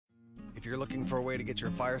If you're looking for a way to get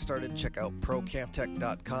your fire started, check out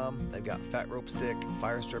procamptech.com. They've got fat rope stick,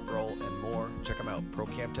 fire strip roll, and more. Check them out,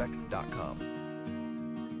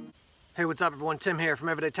 procamptech.com. Hey, what's up everyone? Tim here from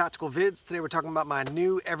Everyday Tactical Vids. Today we're talking about my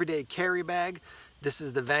new everyday carry bag. This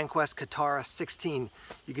is the Vanquest Katara 16.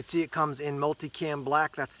 You can see it comes in multicam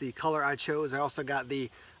black. That's the color I chose. I also got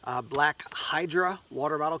the black Hydra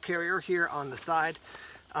water bottle carrier here on the side.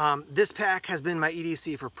 This pack has been my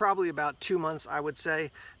EDC for probably about 2 months, I would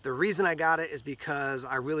say. The reason I got it is because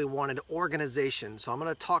I really wanted organization. So I'm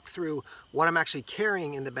going to talk through what I'm actually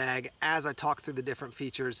carrying in the bag as I talk through the different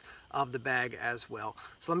features of the bag as well.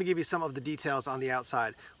 So let me give you some of the details on the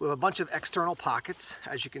outside. We have a bunch of external pockets,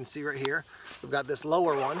 as you can see right here. We've got this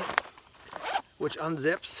lower one, which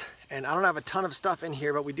unzips, and I don't have a ton of stuff in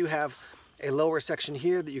here, but we do have a lower section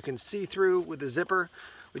here that you can see through with the zipper.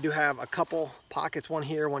 We do have a couple pockets, one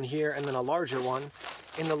here, and then a larger one.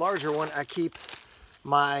 In the larger one, I keep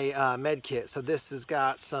my med kit. So this has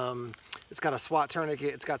got some, it's got a SWAT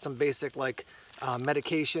tourniquet, it's got some basic like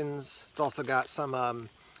medications. It's also got some,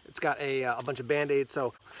 it's got a bunch of Band-Aids.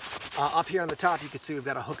 So up here on the top, you can see we've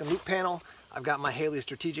got a hook and loop panel. I've got my Haley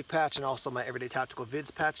strategic patch and also my Everyday Tactical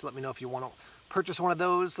Vids patch. Let me know if you want to purchase one of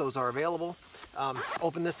those. Those are available.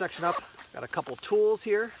 Open this section up. Got a couple tools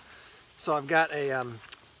here. So I've got a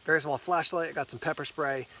very small flashlight, I got some pepper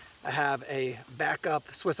spray, I have a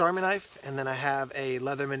backup Swiss Army knife, and then I have a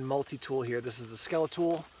Leatherman multi-tool here. This is the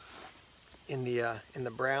Skeletal in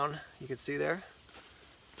the brown, you can see there.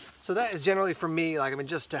 So that is generally for me, like, I mean,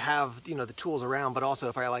 just to have, you know, the tools around, but also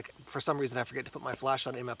if I, like, for some reason I forget to put my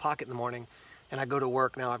flashlight in my pocket in the morning and I go to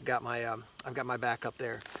work, now I've got my backup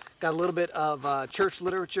there. Got a little bit of church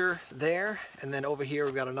literature there, and then over here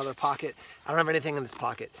we've got another pocket. I don't have anything in this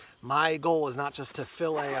pocket. My goal is not just to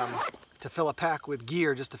fill a pack with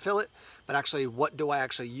gear just to fill it, but actually what do I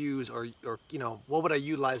actually use, or you know, what would I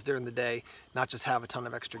utilize during the day, not just have a ton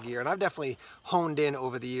of extra gear. And I've definitely honed in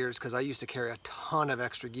over the years because I used to carry a ton of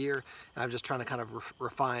extra gear, and I'm just trying to kind of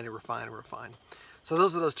refine. So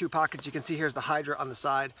those are those two pockets. You can see here's the Hydra on the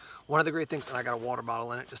side. One of the great things, and I got a water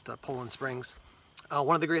bottle in it, just Poland Springs.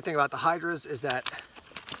 One of the great things about the Hydras is that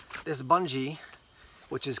this bungee,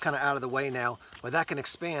 which is kind of out of the way now, but that can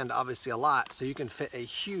expand obviously a lot, so you can fit a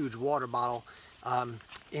huge water bottle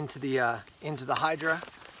into the Hydra.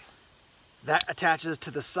 That attaches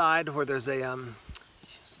to the side where there's a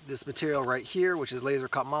this material right here, which is laser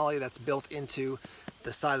cut moly, that's built into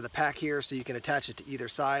the side of the pack here, so you can attach it to either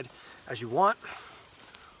side as you want.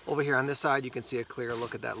 Over here on this side, you can see a clear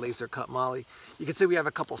look at that laser cut moly. You can see we have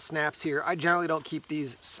a couple snaps here. I generally don't keep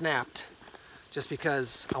these snapped just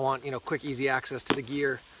because I want, you know, quick, easy access to the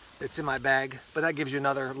gear that's in my bag, but that gives you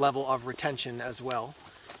another level of retention as well,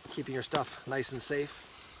 keeping your stuff nice and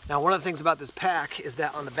safe. Now, one of the things about this pack is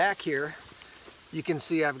that on the back here, you can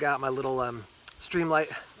see I've got my little Streamlight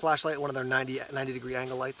flashlight, one of their 90 degree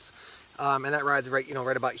angle lights, and that rides right, you know,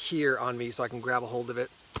 right about here on me, so I can grab a hold of it.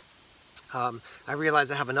 I realize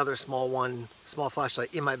I have another small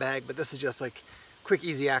flashlight in my bag, but this is just like quick,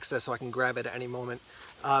 easy access so I can grab it at any moment.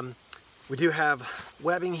 We do have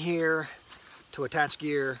webbing here to attach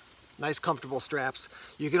gear, nice comfortable straps.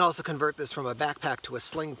 You can also convert this from a backpack to a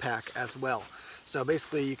sling pack as well. So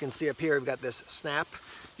basically you can see up here we've got this snap.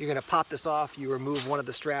 You're going to pop this off, you remove one of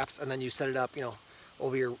the straps, and then you set it up, you know,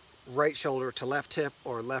 over your right shoulder to left hip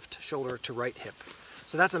or left shoulder to right hip.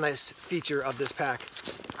 So that's a nice feature of this pack.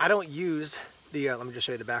 I don't use the, let me just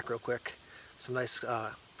show you the back real quick. Some nice,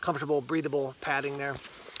 comfortable, breathable padding there.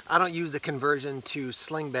 I don't use the conversion to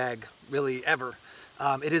sling bag really ever.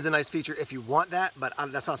 It is a nice feature if you want that, but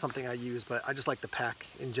that's not something I use, but I just like the pack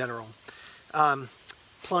in general.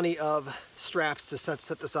 Plenty of straps to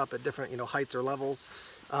set this up at different, you know, heights or levels.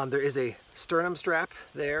 There is a sternum strap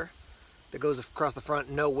there that goes across the front,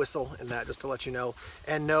 no whistle in that, just to let you know,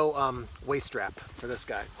 and no waist strap for this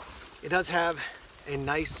guy. It does have a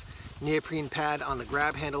nice neoprene pad on the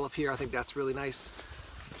grab handle up here. I think that's really nice,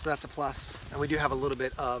 so that's a plus. And we do have a little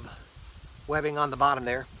bit of webbing on the bottom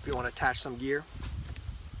there if you want to attach some gear.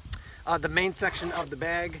 The main section of the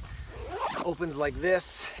bag opens like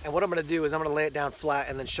this, and what I'm going to do is I'm going to lay it down flat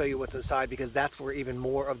and then show you what's inside, because that's where even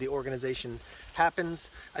more of the organization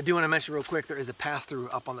happens. I do want to mention real quick, there is a pass-through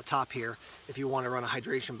up on the top here if you want to run a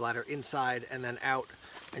hydration bladder inside and then out,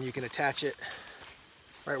 and you can attach it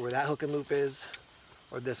right where that hook and loop is,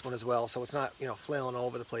 or this one as well, so it's not, you know, flailing all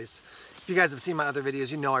over the place. If you guys have seen my other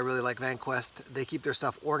videos, you know I really like Vanquest. They keep their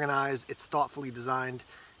stuff organized, it's thoughtfully designed,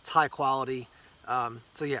 it's high quality.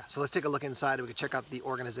 So yeah, so let's take a look inside and we can check out the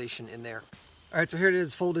organization in there. All right, so here it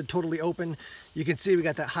is, folded, totally open. You can see we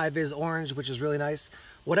got that high-vis orange, which is really nice.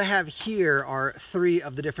 What I have here are 3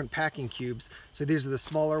 of the different packing cubes. So these are the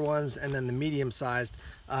smaller ones and then the medium-sized.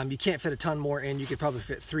 You can't fit a ton more in. You could probably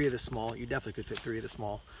fit 3 of the small. You definitely could fit 3 of the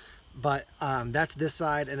small. But that's this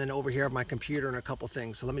side, and then over here I have my computer and a couple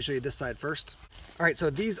things. So let me show you this side first. All right, so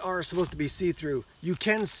these are supposed to be see-through. You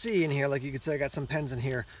can see in here, like you can see I got some pens in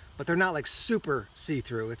here, but they're not like super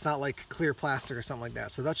see-through. It's not like clear plastic or something like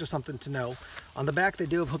that. So that's just something to know. On the back they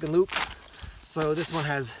do have hook and loop. So this one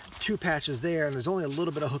has 2 patches there, and there's only a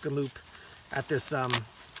little bit of hook and loop at this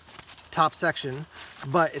top section,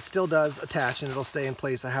 but it still does attach and it'll stay in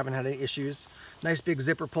place. I haven't had any issues. Nice big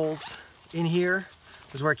zipper pulls. In here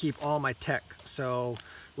is where I keep all my tech. So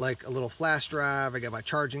like a little flash drive, I got my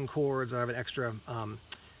charging cords, I have an extra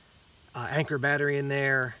Anchor battery in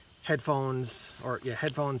there, headphones.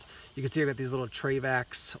 You can see I've got these little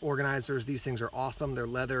Travax organizers. These things are awesome. They're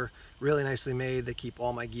leather, really nicely made. They keep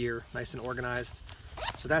all my gear nice and organized.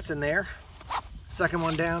 So that's in there. Second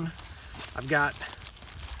one down, I've got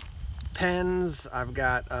pens, I've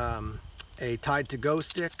got a Tide to Go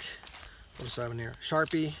stick. What else do I have in here?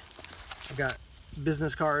 Sharpie. I've got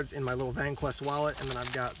business cards in my little Vanquest wallet, and then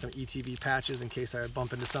I've got some ETV patches in case I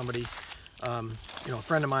bump into somebody, you know, a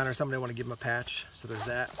friend of mine or somebody I want to give them a patch. So there's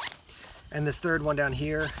that. And this third one down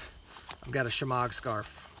here, I've got a Shamag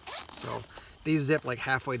scarf. So these zip like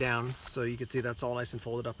halfway down, so you can see that's all nice and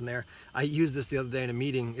folded up in there. I used this the other day in a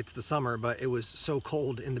meeting. It's the summer, but it was so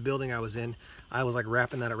cold in the building I was in. I was like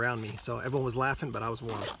wrapping that around me. So everyone was laughing, but I was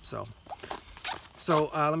warm. So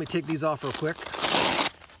let me take these off real quick.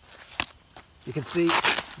 You can see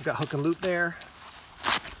we've got hook and loop there.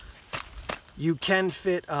 You can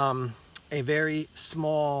fit a very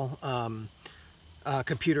small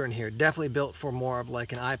computer in here. Definitely built for more of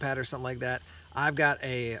like an iPad or something like that. I've got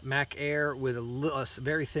a Mac Air with a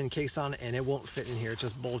very thin case on it, and it won't fit in here. It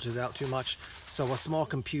just bulges out too much. So a small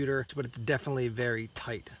computer, but it's definitely very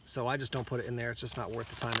tight. So I just don't put it in there. It's just not worth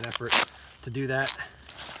the time and effort to do that.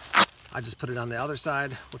 I just put it on the other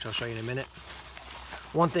side, which I'll show you in a minute.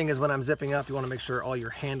 One thing is when I'm zipping up, you want to make sure all your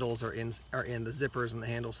handles are in the zippers and the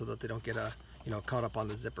handles so that they don't get caught up on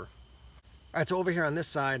the zipper. All right, so over here on this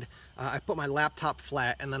side, I put my laptop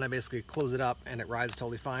flat, and then I basically close it up and it rides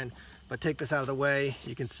totally fine. But take this out of the way,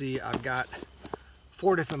 you can see I've got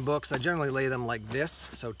 4 different books. I generally lay them like this,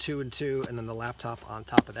 so 2 and 2, and then the laptop on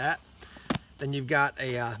top of that. Then you've got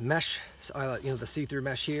a mesh, the see-through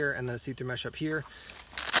mesh here, and then a see-through mesh up here.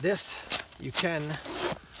 This, you can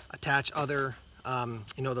attach other,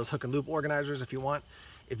 those hook and loop organizers if you want.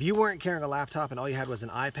 If you weren't carrying a laptop and all you had was an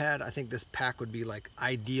iPad, I think this pack would be like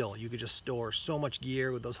ideal. You could just store so much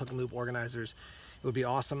gear with those hook and loop organizers. It would be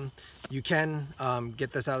awesome. You can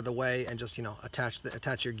get this out of the way and just,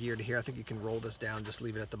 attach your gear to here. I think you can roll this down, just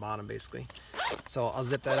leave it at the bottom basically. So I'll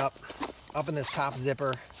zip that up. Up in this top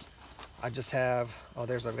zipper, I just have, I've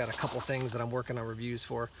got a couple things that I'm working on reviews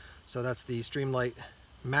for. So that's the Streamlight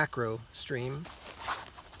Macro Stream,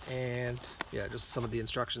 and yeah, just some of the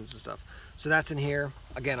instructions and stuff. So that's in here.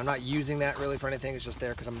 Again, I'm not using that really for anything. It's just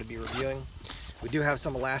there because I'm going to be reviewing. We do have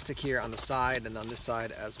some elastic here on the side and on this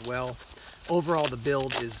side as well. Overall, the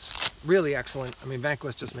build is really excellent. I mean,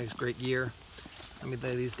 Vanquest just makes great gear. Let me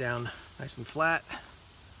lay these down nice and flat.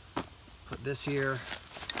 Put this here,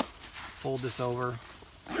 fold this over,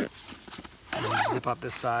 and zip up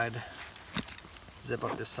this side. Zip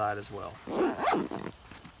up this side as well.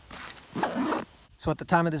 So at the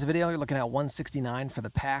time of this video, you're looking at $169 for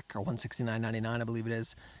the pack, or $169.99, I believe it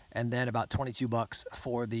is, and then about $22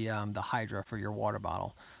 for the Hydra for your water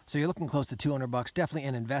bottle. So you're looking close to $200. Definitely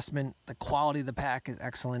an investment. The quality of the pack is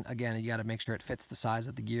excellent. Again, you got to make sure it fits the size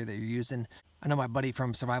of the gear that you're using. I know my buddy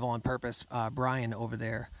from Survival on Purpose, Brian over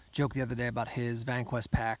there, joked the other day about his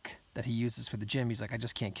Vanquest pack that he uses for the gym. He's like, I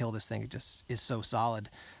just can't kill this thing. It just is so solid.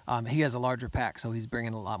 He has a larger pack, so he's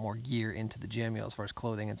bringing a lot more gear into the gym, as far as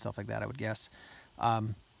clothing and stuff like that, I would guess.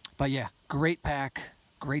 But yeah, great pack,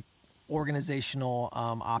 great organizational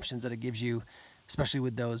options that it gives you, especially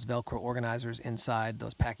with those Velcro organizers inside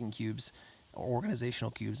those packing cubes, or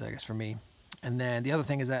organizational cubes, I guess, for me. And then the other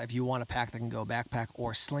thing is that if you want a pack that can go backpack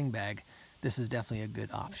or sling bag, this is definitely a good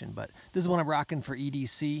option. But this is one I'm rocking for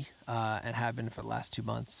EDC and have been for the last 2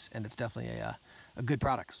 months, and it's definitely a good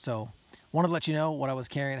product. So wanted to let you know what I was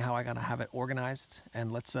carrying, how I gotta have it organized,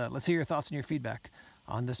 and let's hear your thoughts and your feedback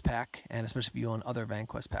on this pack, and especially if you own other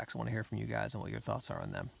Vanquest packs. I want to hear from you guys and what your thoughts are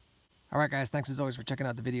on them. Alright guys, thanks as always for checking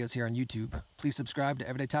out the videos here on YouTube. Please subscribe to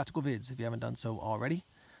Everyday Tactical Vids if you haven't done so already.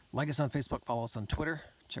 Like us on Facebook, follow us on Twitter,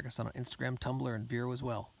 check us out on Instagram, Tumblr, and Vero as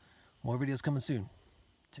well. More videos coming soon.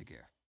 Take care.